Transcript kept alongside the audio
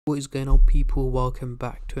What is going on, people? Welcome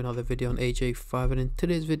back to another video on AJ5, and in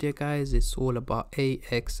today's video guys it's all about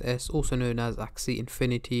AXS, also known as Axie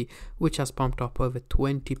Infinity, which has pumped up over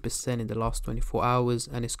 20% in the last 24 hours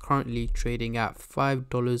and is currently trading at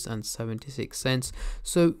 $5.76.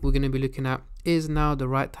 So we're going to be looking at, is now the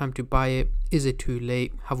right time to buy it? Is it too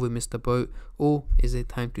late? Have we missed the boat? Or is it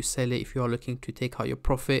time to sell it if you are looking to take out your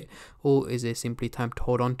profit? Or is it simply time to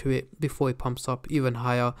hold on to it before it pumps up even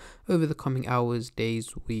higher over the coming hours,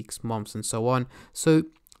 days, weeks, months, and so on? So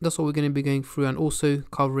that's what we're going to be going through, and also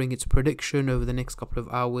covering its prediction over the next couple of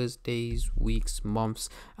hours, days, weeks, months,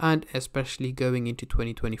 and especially going into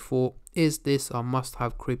 2024. Is this a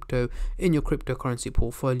must-have crypto in your cryptocurrency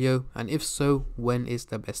portfolio? And if so, when is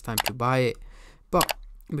the best time to buy it? But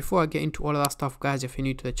before I get into all of that stuff, guys, if you're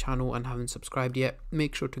new to the channel and haven't subscribed yet,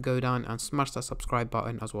 make sure to go down and smash that subscribe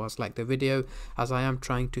button, as well as like the video, as I am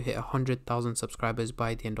trying to hit 100,000 subscribers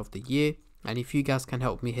by the end of the year. And if you guys can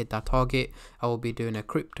help me hit that target, I will be doing a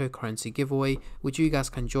cryptocurrency giveaway, which you guys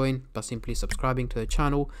can join by simply subscribing to the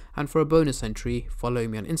channel. And for a bonus entry, follow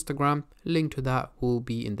me on Instagram. Link to that will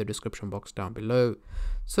be in the description box down below.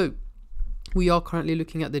 So we are currently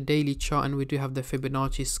looking at the daily chart, and we do have the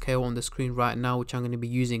Fibonacci scale on the screen right now, which I'm going to be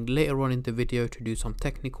using later on in the video to do some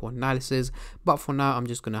technical analysis. But for now, I'm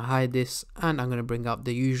just going to hide this, and I'm going to bring up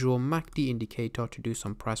the usual MACD indicator to do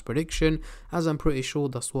some price prediction, as I'm pretty sure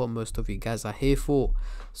that's what most of you guys are here for.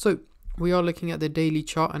 So we are looking at the daily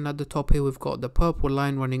chart, and at the top here we've got the purple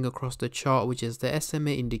line running across the chart, which is the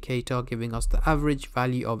SMA indicator, giving us the average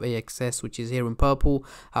value of AXS, which is here in purple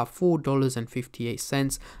at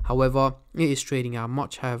 $4.58. However, it is trading at a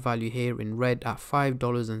much higher value here in red at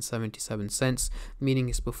 $5.77, meaning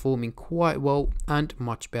it's performing quite well and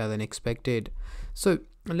much better than expected. So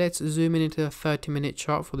let's zoom in into the 30-minute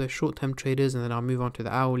chart for the short-term traders, and then I'll move on to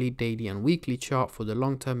the hourly, daily, and weekly chart for the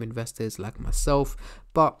long-term investors like myself.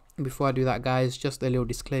 But before I do that, guys, just a little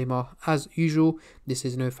disclaimer. As usual, this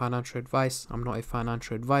is no financial advice. I'm not a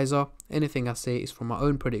financial advisor. Anything I say is from my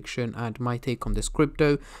own prediction and my take on this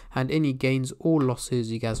crypto, and any gains or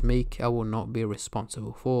losses you guys make, I will not be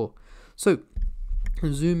responsible for. So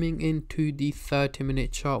zooming into the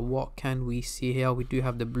 30-minute chart, what can we see here? We do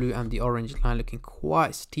have the blue and the orange line looking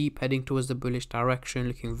quite steep, heading towards the bullish direction,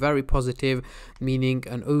 looking very positive, meaning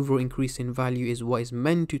an overall increase in value is what is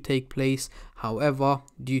meant to take place. However,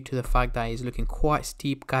 due to the fact that it's looking quite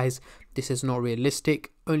steep, guys, this is not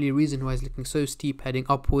realistic. Only reason why it's looking so steep heading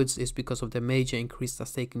upwards is because of the major increase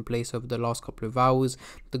that's taking place over the last couple of hours.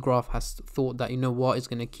 The graph has thought that, you know what, it's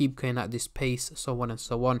going to keep going at this pace, so on and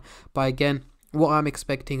so on. But again, what I'm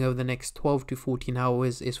expecting over the next 12 to 14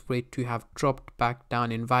 hours is for it to have dropped back down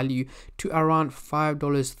in value to around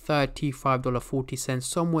 $5.30, $5.40,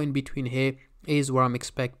 somewhere in between here is where I'm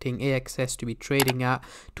expecting AXS to be trading at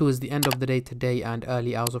towards the end of the day today and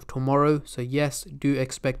early hours of tomorrow. So yes, do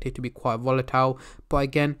expect it to be quite volatile, but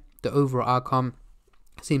again, the overall outcome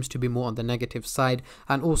seems to be more on the negative side.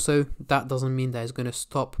 And also, that doesn't mean that it's going to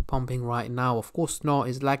stop pumping right now. Of course not.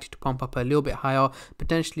 It's likely to pump up a little bit higher,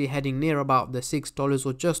 potentially heading near about the $6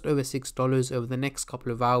 or just over $6 over the next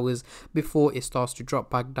couple of hours before it starts to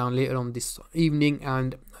drop back down later on this evening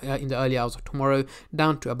and in the early hours of tomorrow,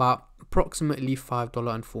 down to about approximately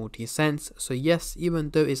 $5.40. So yes,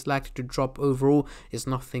 even though it's likely to drop overall, it's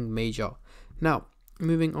nothing major. Now,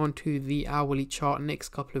 moving on to the hourly chart, next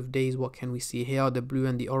couple of days, what can we see here? The blue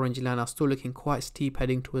and the orange line are still looking quite steep,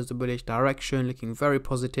 heading towards the bullish direction, looking very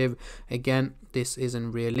positive. Again, this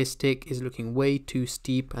isn't realistic, it's looking way too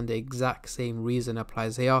steep, and the exact same reason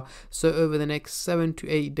applies here. So over the next 7 to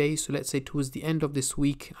 8 days, so let's say towards the end of this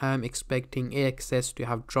week, I am expecting AXS to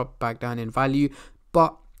have dropped back down in value,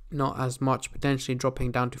 but not as much, potentially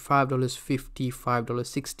dropping down to $5.50,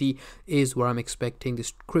 $5.60 is where I'm expecting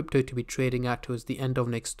this crypto to be trading at towards the end of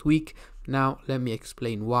next week. Now let me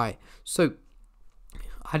explain why. So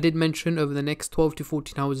I did mention over the next 12 to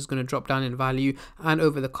 14 hours it's going to drop down in value, and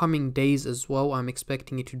over the coming days as well, I'm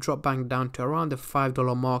expecting it to drop back down to around the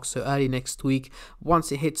 $5 mark. So early next week,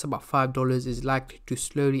 once it hits about $5, is likely to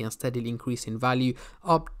slowly and steadily increase in value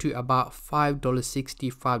up to about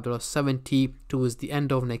 $5.60, $5.70 towards the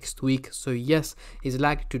end of next week. So yes, it's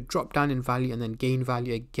likely to drop down in value and then gain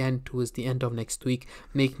value again towards the end of next week,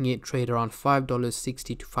 making it trade around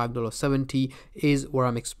 $5.60 to $5.70 is where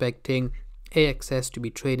I'm expecting AXS to be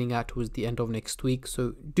trading at towards the end of next week.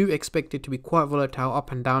 So do expect it to be quite volatile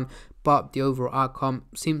up and down, but the overall outcome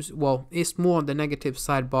seems, well, it's more on the negative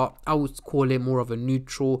side, but I would call it more of a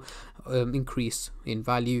neutral increase in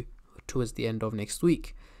value towards the end of next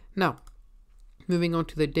week. Now Moving on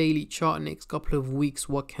to the daily chart, next couple of weeks,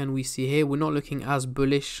 what can we see here? We're not looking as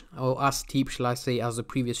bullish or as steep, shall I say, as the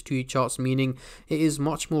previous two charts, meaning it is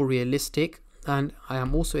much more realistic. And I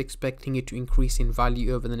am also expecting it to increase in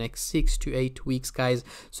value over the next 6 to 8 weeks, guys.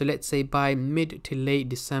 So let's say by mid to late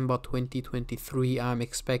December 2023, I'm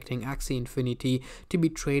expecting Axie Infinity to be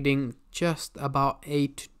trading just about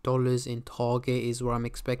 $8 in target is where I'm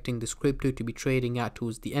expecting this crypto to be trading at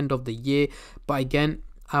towards the end of the year. But again,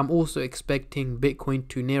 I'm also expecting Bitcoin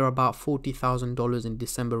to near about $40,000 in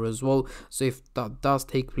December as well. So if that does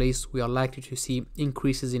take place, we are likely to see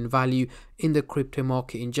increases in value in the crypto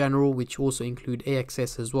market in general, which also include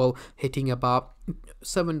AXS as well, hitting about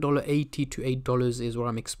 $7.80 to $8 is what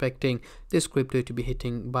I'm expecting this crypto to be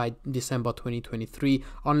hitting by December 2023,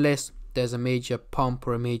 unless there's a major pump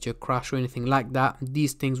or a major crash or anything like that.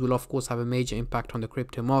 These things will of course have a major impact on the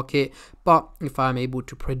crypto market, but if I'm able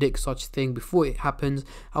to predict such thing before it happens,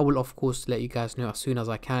 I will of course let you guys know as soon as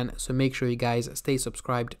I can. So make sure you guys stay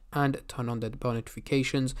subscribed and turn on the bell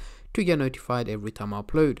notifications to get notified every time I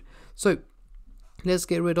upload. So let's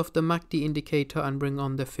get rid of the MACD indicator and bring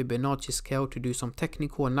on the Fibonacci scale to do some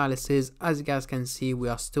technical analysis. As you guys can see, we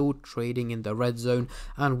are still trading in the red zone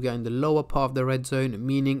and we are in the lower part of the red zone,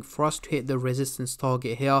 meaning for us to hit the resistance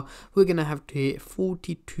target here, we're going to have to hit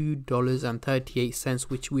 $42.38,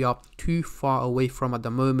 which we are too far away from at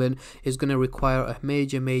the moment. It's going to require a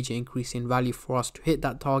major increase in value for us to hit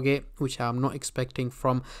that target, which I'm not expecting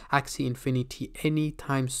from Axie Infinity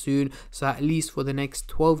anytime soon. So at least for the next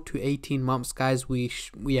 12 to 18 months, guys,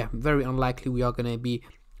 very unlikely we are going to be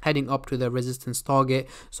heading up to the resistance target.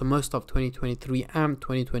 So most of 2023 and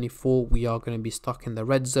 2024 we are going to be stuck in the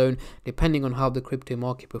red zone, depending on how the crypto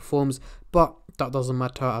market performs. But that doesn't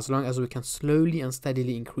matter, as long as we can slowly and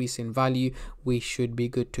steadily increase in value, we should be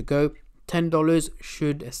good to go. $10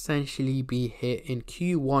 should essentially be hit in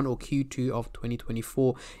Q1 or Q2 of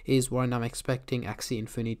 2024 is when I'm expecting Axie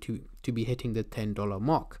Infinity to be hitting the $10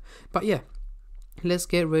 mark. But yeah, let's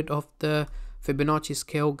get rid of the Fibonacci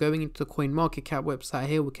scale. Going into the CoinMarketCap website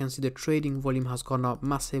here, we can see the trading volume has gone up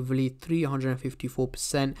massively,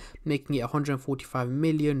 354%, making it $145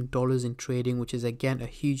 million in trading, which is again a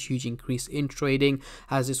huge increase in trading,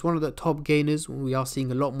 as it's one of the top gainers. We are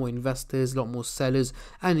seeing a lot more investors, a lot more sellers,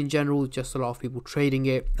 and in general just a lot of people trading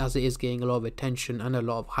it, as it is getting a lot of attention and a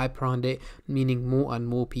lot of hype around it, meaning more and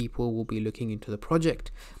more people will be looking into the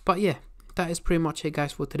project. But yeah, that is pretty much it,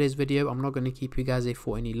 guys, for today's video. I'm not going to keep you guys here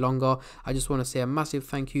for any longer. I just want to say a massive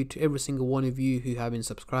thank you to every single one of you who have been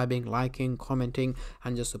subscribing, liking, commenting,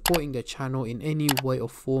 and just supporting the channel in any way or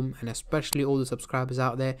form, and especially all the subscribers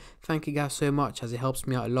out there. Thank you guys so much, as it helps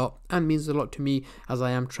me out a lot and means a lot to me, as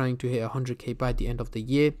I am trying to hit 100k by the end of the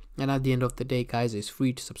year. And at the end of the day, guys, it's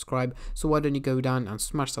free to subscribe, so why don't you go down and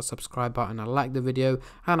smash that subscribe button and like the video,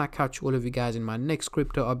 and I'll catch all of you guys in my next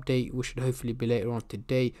crypto update, which should hopefully be later on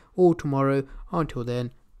today or tomorrow. Until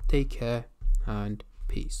then, take care and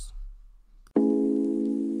peace.